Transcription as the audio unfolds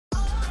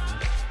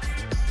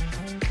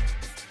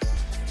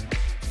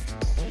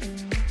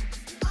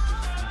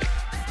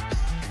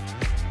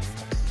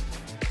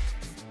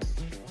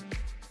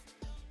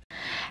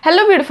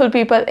Hello beautiful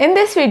people, in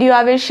this video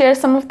I will share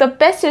some of the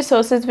best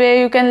resources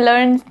where you can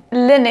learn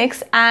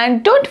Linux,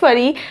 and don't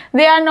worry,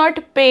 they are not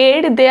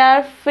paid, they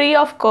are free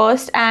of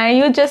cost and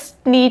you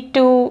just need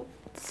to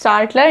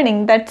start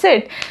learning, that's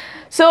it.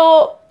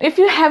 So if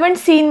you haven't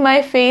seen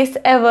my face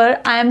ever,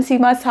 I am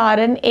Seema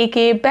Saharan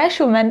aka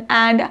Bashwoman,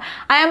 and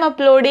I am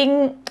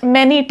uploading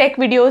many tech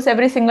videos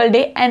every single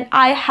day, and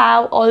I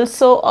have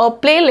also a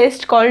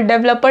playlist called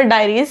Developer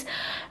Diaries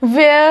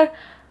where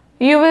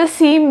you will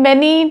see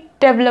many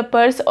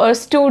developers or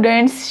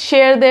students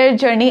share their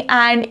journey.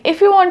 And if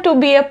you want to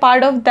be a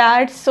part of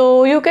that,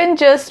 so you can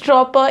just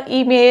drop an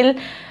email,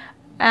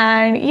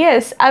 and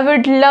yes, I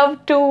would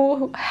love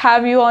to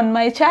have you on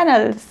my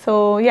channel.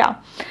 So yeah,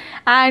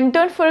 and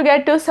don't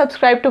forget to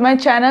subscribe to my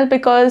channel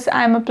because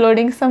I'm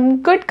uploading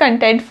some good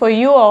content for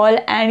you all,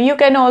 and you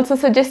can also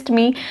suggest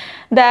me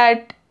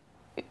that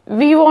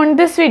we want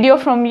this video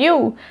from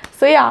you.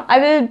 So yeah, I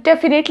will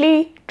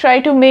definitely try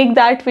to make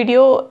that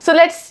video. So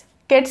let's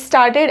get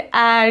started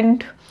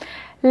and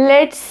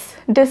let's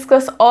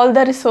discuss all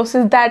the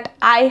resources that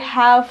I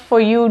have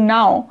for you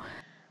now.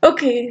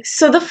 Okay,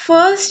 so the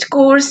first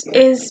course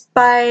is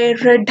by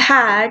Red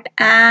Hat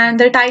and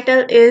the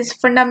title is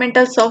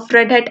Fundamentals of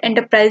Red Hat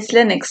Enterprise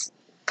Linux.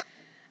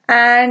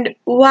 And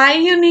why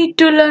you need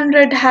to learn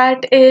Red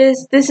Hat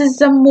is this is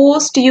the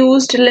most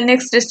used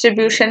Linux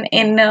distribution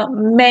in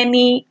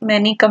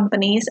many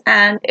companies,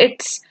 and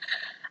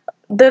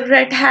the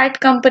Red Hat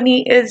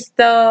company is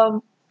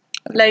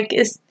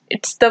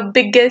it's the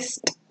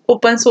biggest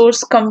open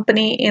source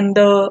company in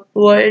the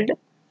world.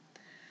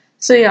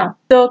 So yeah,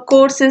 the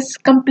course is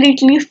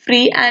completely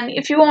free, and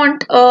if you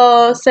want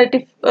a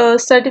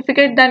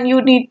certificate, then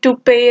you need to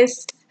pay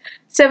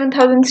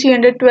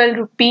 7,312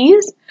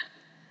 rupees,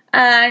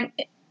 and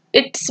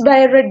it's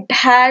by Red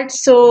Hat.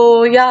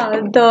 So yeah,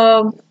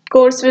 the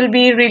course will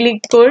be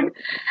really good.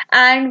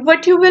 And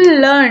what you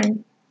will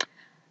learn,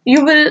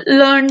 you will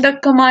learn the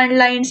command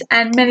lines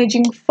and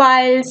managing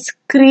files,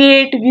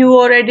 create, view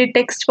or edit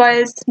text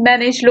files,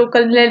 manage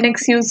local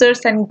Linux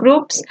users and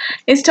groups,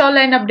 install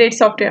and update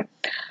software.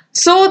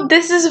 So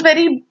this is a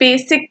very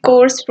basic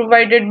course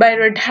provided by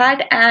Red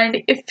Hat,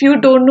 and if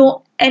you don't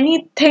know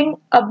anything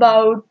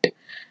about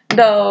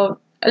the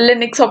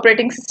Linux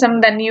operating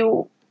system, then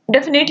you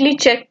definitely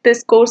check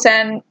this course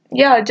and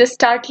yeah, just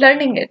start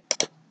learning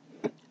it.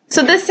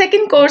 So the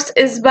second course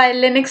is by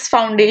Linux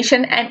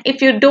Foundation, and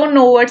if you don't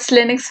know what's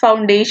Linux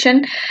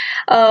Foundation,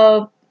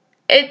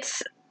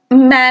 it's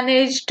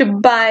managed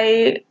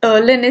by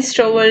Linus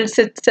Torvalds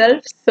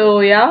itself. So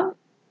yeah,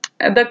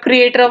 the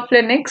creator of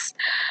Linux.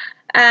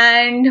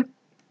 And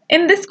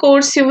in this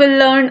course you will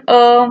learn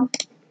a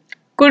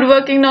good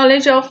working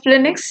knowledge of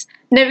Linux,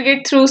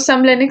 navigate through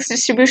some Linux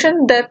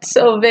distribution. That's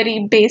a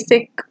very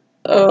basic.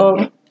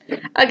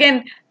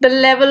 Again, the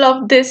level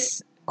of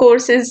this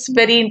course is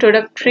very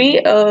introductory.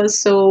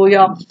 So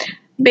yeah,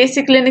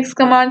 basic Linux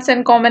commands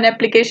and common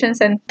applications.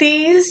 And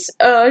these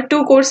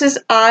two courses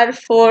are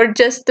for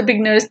just the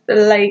beginners,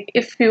 like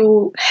if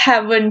you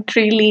haven't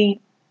really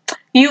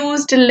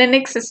used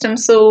Linux system,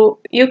 so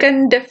you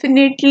can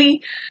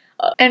definitely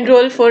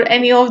enroll for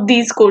any of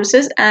these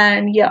courses.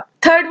 And yeah,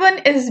 third one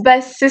is by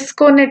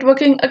Cisco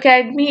Networking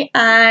Academy,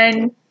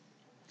 and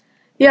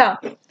yeah,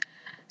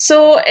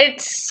 so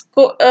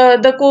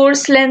the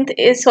course length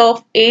is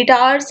of 8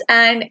 hours,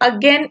 and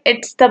again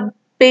it's the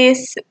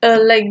base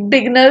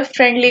beginner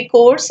friendly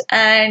course.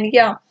 And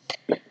yeah,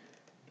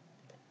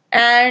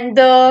 and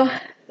the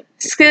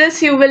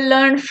skills you will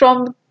learn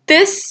from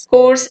this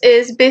course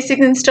is basic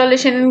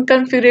installation and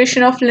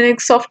configuration of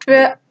Linux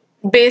software,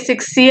 basic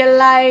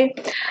CLI,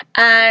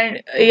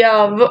 and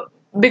yeah,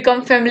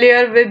 become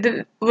familiar with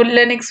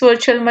Linux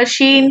virtual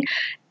machine,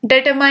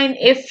 determine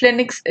if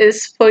Linux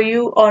is for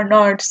you or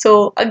not.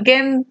 So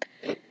again,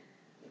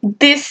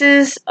 this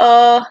is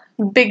a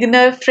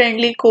beginner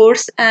friendly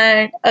course,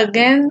 and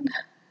again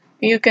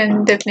you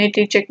can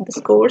definitely check this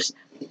course.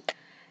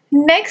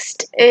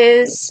 Next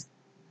is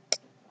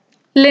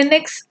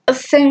Linux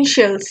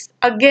Essentials,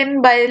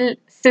 again by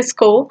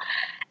Cisco,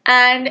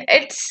 and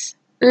its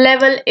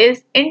level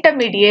is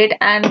intermediate,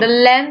 and the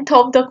length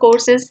of the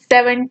course is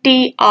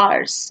 70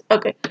 hours.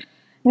 Okay,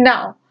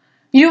 now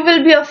you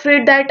will be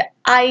afraid that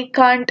I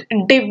can't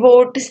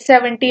devote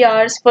 70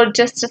 hours for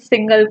just a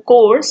single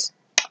course.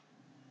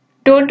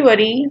 Don't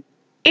worry,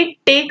 it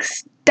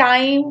takes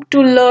time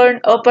to learn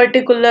a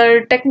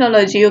particular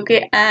technology,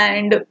 okay?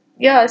 And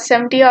yeah,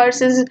 70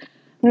 hours is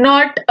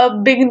not a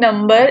big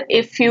number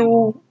if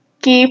you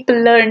keep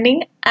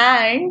learning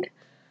and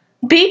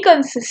be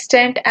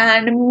consistent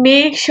and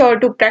make sure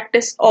to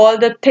practice all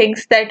the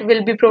things that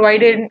will be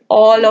provided in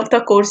all of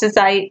the courses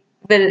I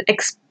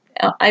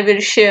will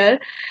share.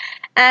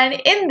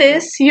 And in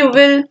this you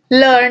will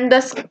learn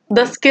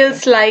the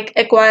skills like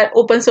acquire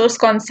open source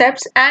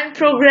concepts and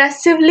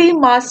progressively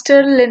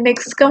master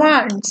Linux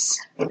commands,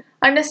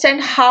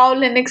 understand how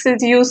Linux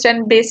is used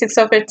and basics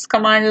of its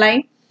command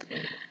line,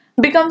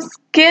 become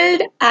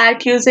skilled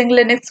at using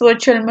Linux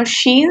virtual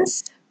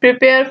machines,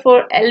 prepare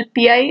for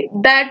LPI,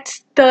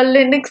 that's the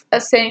Linux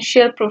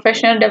Essential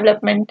Professional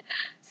Development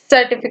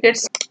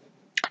certificates.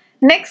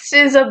 Next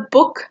is a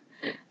book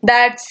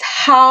that's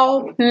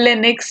How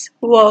Linux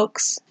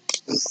Works.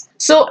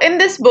 So in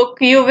this book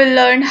you will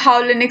learn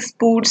how Linux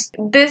boots.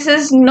 This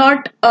is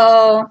not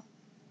a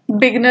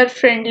beginner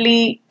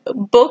friendly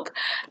book,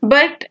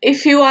 but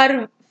if you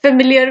are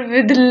familiar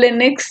with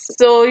Linux,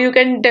 so you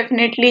can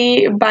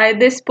definitely buy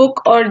this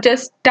book or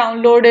just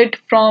download it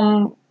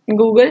from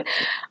Google,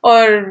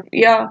 or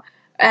yeah,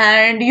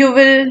 and you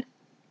will,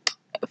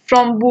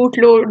 from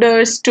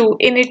bootloaders to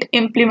init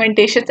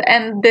implementations,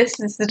 and this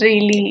is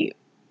really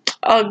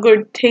a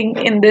good thing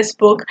in this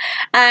book,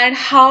 and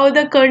how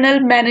the kernel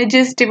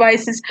manages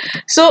devices.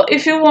 So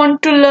if you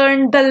want to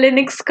learn the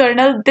Linux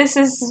kernel, this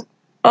is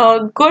a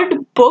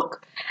good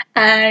book.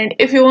 And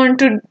if you want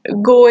to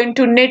go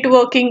into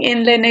networking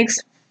in Linux,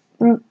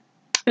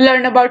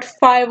 learn about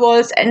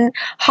firewalls and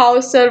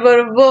how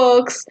server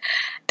works,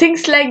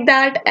 things like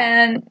that,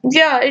 and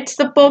yeah, it's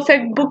the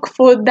perfect book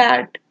for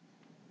that.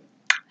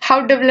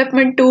 How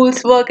development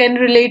tools work and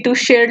relate to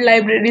shared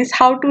libraries,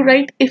 how to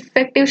write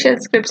effective shell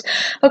scripts.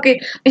 Okay,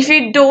 if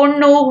you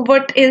don't know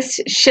what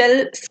is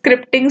shell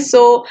scripting,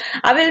 so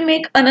I will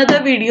make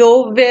another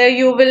video where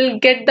you will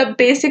get the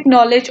basic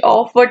knowledge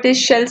of what is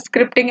shell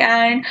scripting,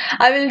 and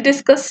I will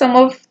discuss some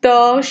of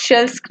the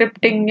shell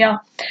scripting. Yeah,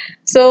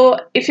 so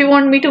if you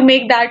want me to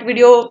make that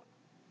video,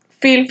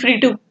 feel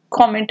free to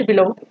comment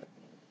below.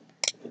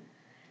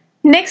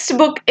 Next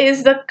book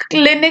is the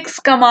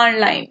Linux command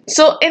line.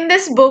 So in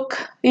this book,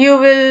 you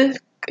will,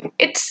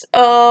 it's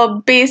a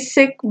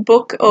basic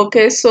book.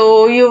 Okay,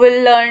 so you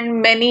will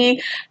learn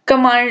many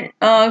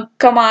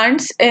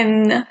commands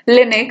in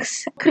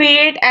Linux.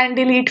 Create and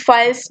delete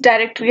files,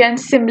 directory, and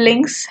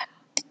symlinks.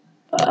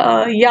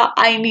 Yeah,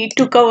 I need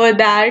to cover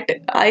that.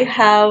 I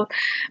have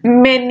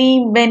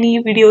many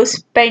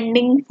videos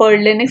pending for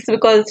Linux,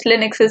 because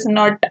Linux is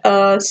not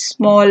a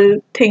small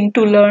thing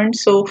to learn.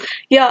 So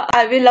yeah,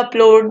 I will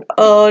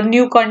upload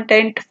new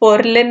content for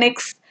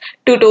Linux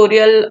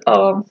tutorial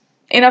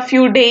in a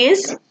few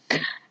days.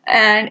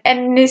 And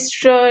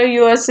administer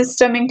your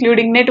system,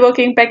 including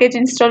networking, package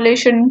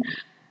installation,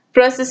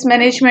 process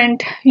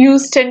management,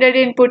 use standard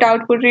input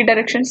output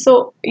redirection.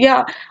 So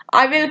yeah,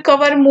 I will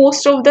cover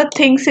most of the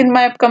things in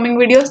my upcoming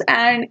videos,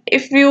 and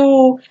if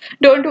you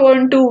don't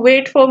want to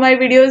wait for my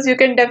videos, you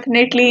can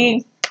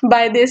definitely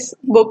buy this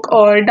book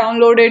or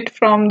download it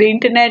from the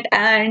internet,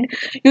 and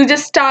you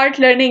just start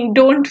learning.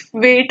 Don't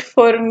wait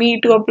for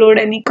me to upload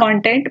any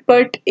content,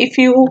 but if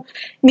you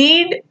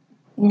need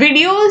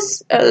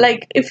videos,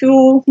 like if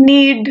you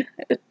need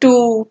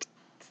to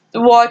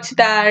watch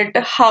that,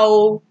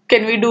 how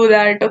can we do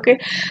that? Okay,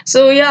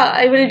 so yeah,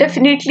 I will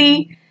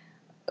definitely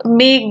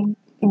make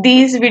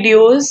these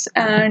videos,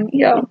 and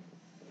yeah,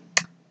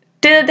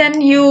 till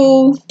then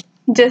you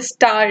just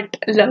start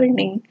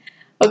learning.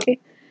 Okay,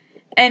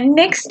 and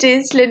next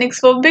is Linux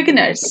for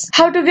beginners.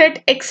 How to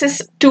get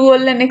access to a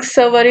Linux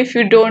server if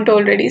you don't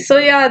already. So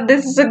yeah,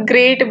 this is a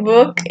great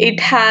book. It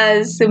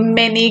has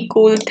many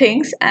cool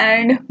things,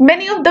 and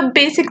many of the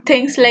basic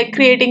things like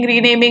creating,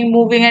 renaming,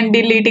 moving, and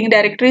deleting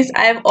directories.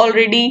 I have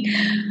already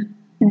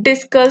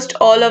discussed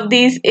all of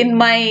these in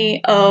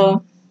my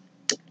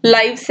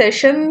live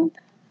session.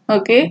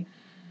 Okay,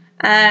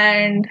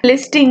 and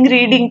listing,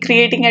 reading,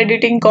 creating,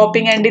 editing,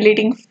 copying, and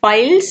deleting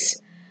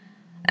files.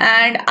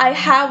 And I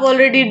have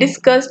already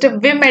discussed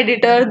Vim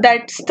editor,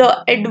 that's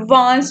the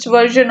advanced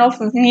version of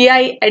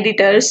VI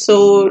editor.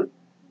 So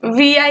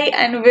VI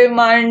and Vim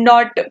are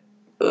not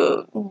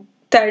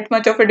that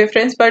much of a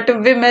difference, but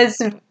Vim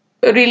is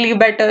really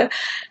better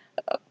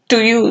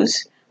to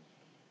use.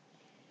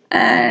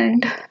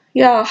 And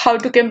yeah, how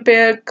to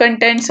compare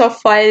contents of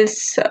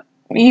files.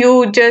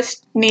 You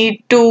just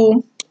need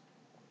to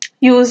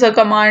use a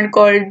command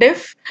called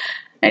diff.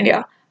 And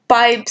yeah,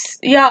 pipes,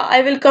 yeah,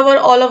 I will cover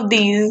all of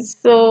these,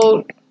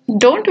 so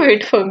don't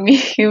wait for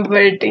me.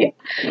 But yeah,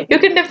 you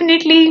can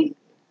definitely,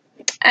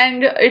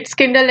 and its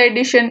Kindle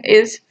edition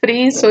is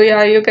free, so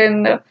yeah, you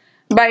can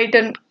buy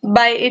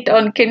it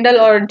on Kindle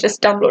or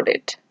just download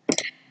it.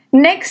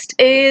 Next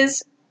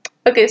is,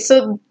 okay,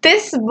 so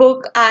this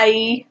book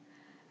I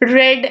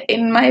read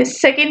in my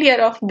second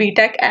year of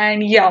BTech,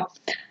 and yeah,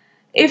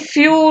 if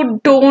you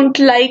don't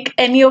like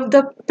any of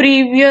the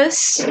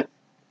previous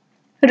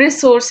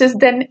resources,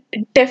 then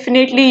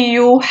definitely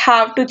you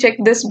have to check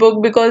this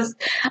book, because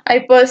I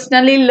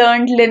personally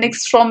learned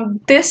Linux from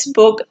this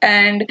book,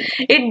 and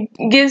it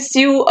gives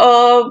you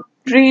a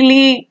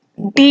really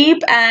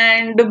deep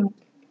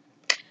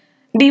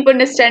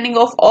understanding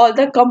of all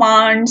the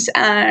commands,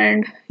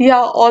 and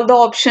yeah, all the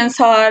options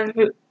are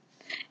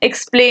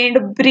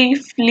explained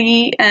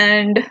briefly,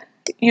 and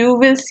you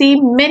will see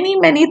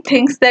many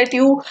things that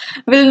you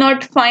will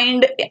not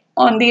find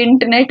on the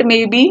internet.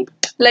 Maybe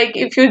like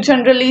if you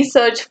generally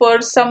search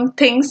for some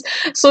things,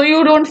 so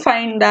you don't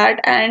find that,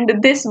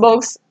 and this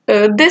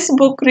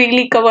book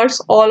really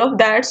covers all of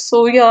that.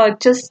 So yeah,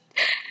 just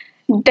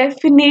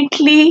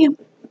definitely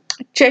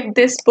check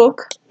this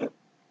book.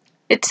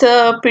 It's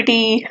a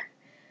pretty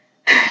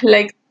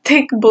like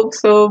thick book,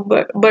 so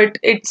but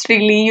it's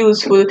really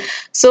useful.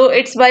 So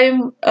it's by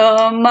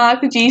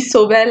Mark G.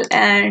 Sobell,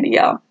 and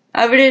yeah,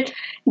 I will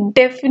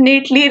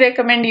definitely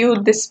recommend you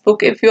this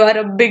book if you are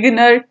a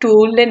beginner to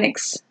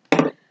Linux.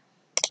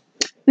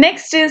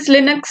 Next is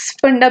Linux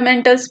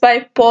Fundamentals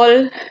by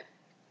Paul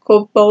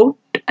Cobbaut,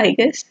 I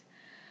guess.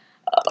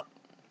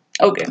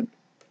 Okay.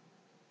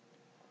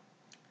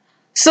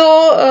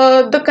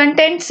 So the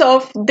contents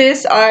of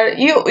this are,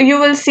 you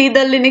will see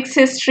the Linux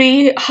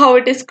history, how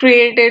it is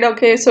created.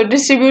 Okay, so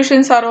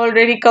distributions are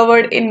already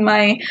covered in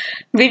my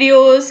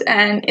videos,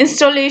 and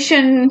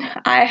installation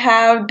I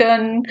have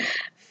done.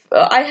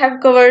 I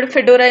have covered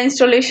Fedora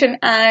installation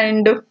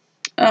and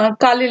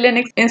Kali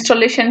Linux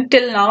installation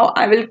till now.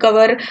 I will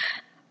cover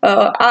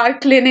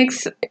Arch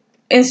Linux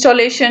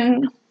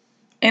installation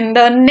in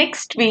the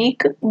next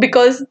week,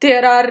 because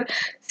there are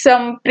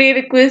some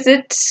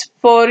prerequisites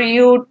for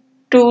you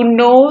to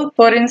know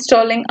for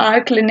installing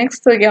Arch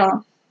Linux. So yeah,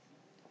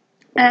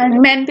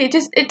 and man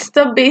pages, it's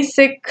the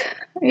basic,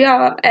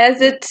 yeah, as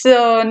its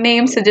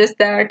name suggests,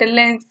 that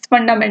Linux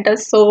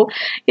fundamentals. So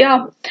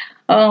yeah,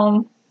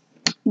 um,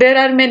 there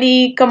are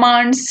many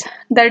commands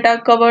that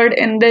are covered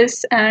in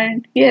this,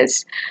 and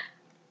yes,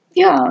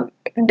 yeah,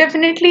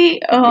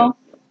 definitely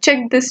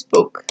check this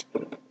book.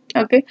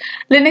 Okay,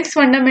 Linux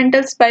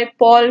Fundamentals by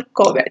Paul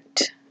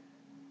Cobbaut.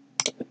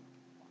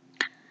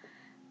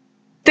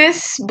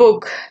 This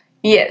book,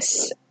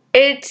 yes,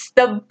 it's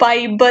the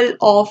Bible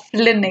of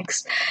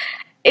Linux.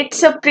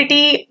 It's a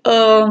pretty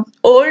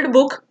old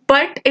book,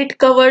 but it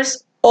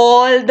covers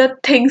all the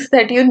things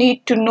that you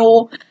need to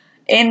know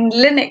in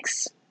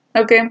Linux.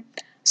 Okay,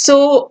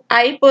 so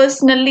I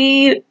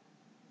personally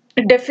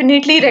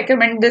definitely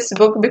recommend this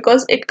book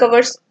because it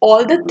covers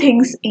all the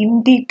things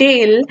in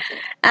detail.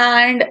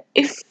 And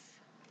if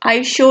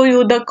I show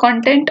you the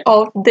content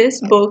of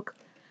this book,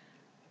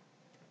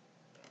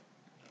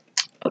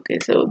 okay,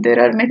 so there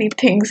are many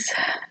things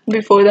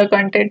before the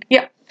content.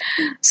 Yeah,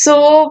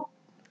 so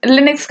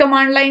Linux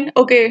command line,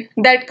 okay,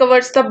 that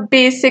covers the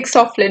basics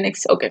of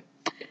Linux. Okay,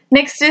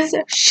 next is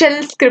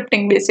shell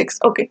scripting basics.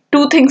 Okay,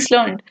 two things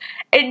learned: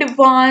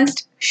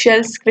 advanced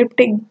shell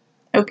scripting,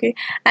 okay,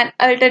 and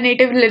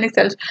alternative Linux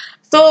shells.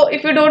 So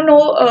if you don't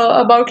know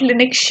about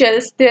Linux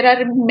shells, there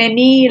are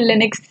many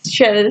Linux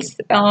shells.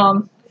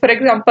 For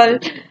example,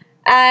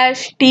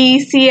 Ash,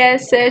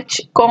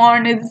 TCSH,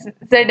 Corn,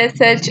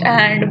 ZSH,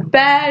 and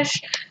Bash.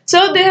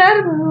 So there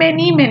are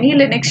many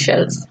Linux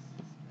shells.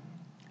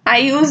 I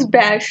use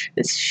Bash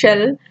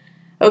shell.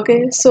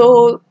 Okay,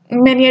 so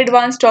many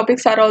advanced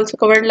topics are also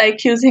covered,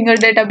 like using a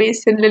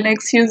database in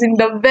Linux, using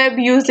the web,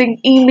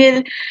 using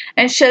email,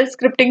 and shell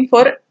scripting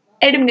for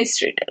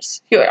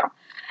administrators. Here,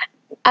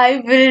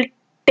 I will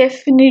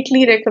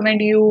definitely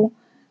recommend you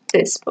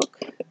this book.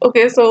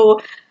 Okay, so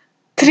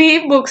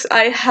three books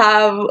I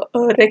have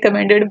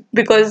recommended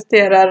because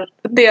they are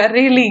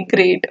really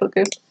great.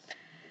 Okay,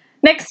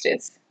 next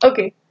is,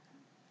 okay,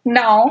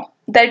 now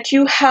that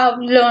you have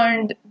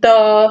learned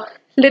the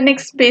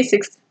Linux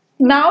basics,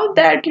 now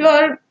that you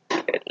are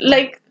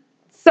like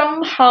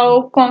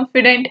somehow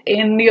confident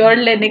in your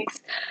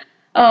Linux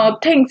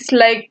things,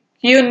 like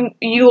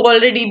you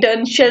already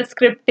done shell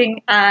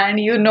scripting and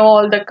you know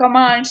all the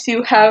commands,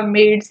 you have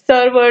made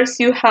servers,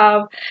 you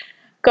have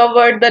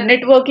covered the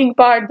networking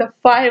part, the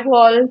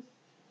firewall,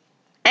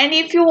 and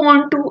if you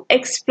want to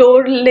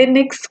explore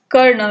Linux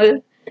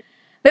kernel,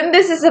 then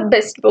this is the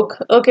best book.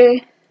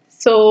 Okay,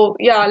 so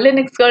yeah,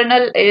 Linux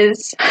kernel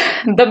is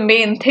the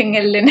main thing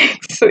in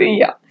Linux. So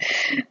yeah,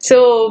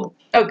 so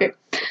okay,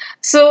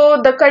 so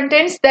the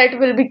contents that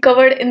will be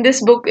covered in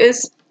this book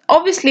is,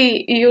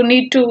 obviously you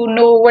need to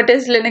know what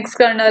is Linux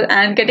kernel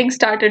and getting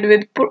started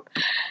with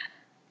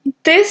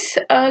this.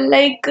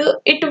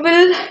 It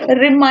will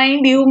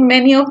remind you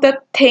many of the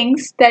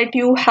things that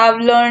you have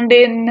learned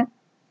in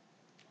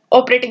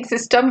operating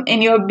system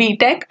in your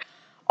BTech,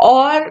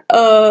 or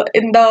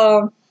in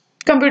the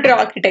computer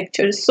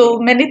architecture. So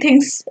many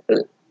things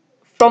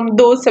from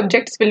those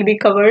subjects will be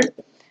covered.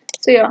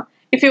 So yeah,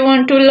 if you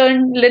want to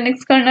learn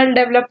Linux kernel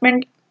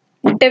development,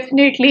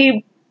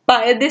 definitely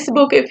buy this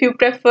book if you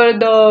prefer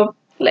the,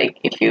 like,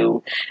 if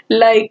you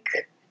like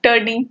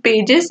turning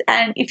pages,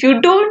 and if you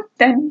don't,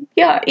 then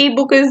yeah,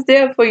 ebook is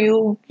there for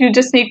you. You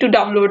just need to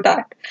download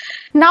that.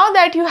 Now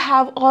that you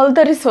have all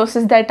the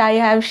resources that I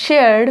have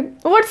shared,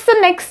 what's the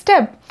next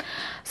step?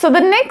 So the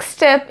next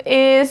step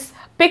is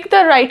pick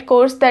the right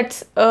course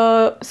that's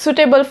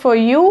suitable for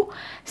you.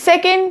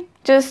 Second,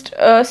 just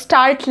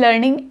start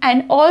learning,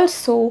 and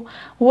also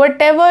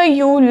whatever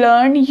you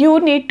learn,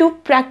 you need to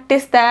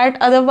practice that.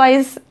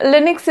 Otherwise,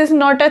 Linux is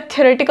not a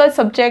theoretical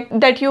subject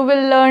that you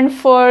will learn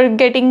for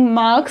getting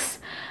marks,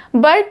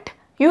 but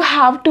you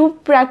have to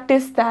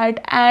practice that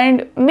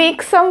and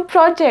make some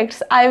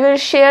projects. I will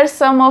share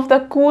some of the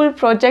cool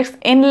projects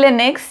in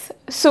Linux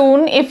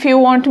soon. If you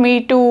want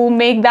me to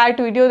make that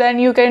video, then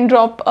you can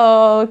drop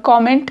a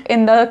comment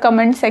in the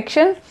comment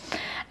section,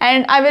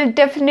 and I will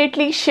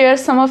definitely share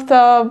some of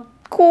the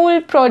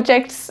cool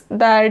projects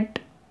that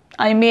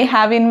I may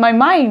have in my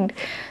mind.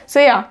 So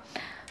yeah,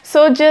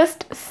 so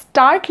just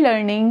start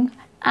learning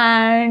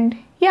And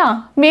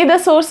yeah, may the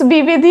source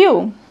be with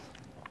you.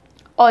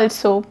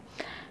 Also,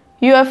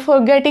 you are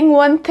forgetting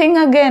one thing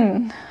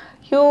again.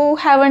 You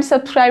haven't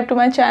subscribed to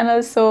my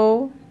channel,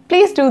 so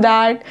please do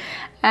that.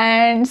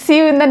 And see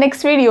you in the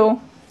next video.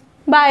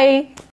 Bye.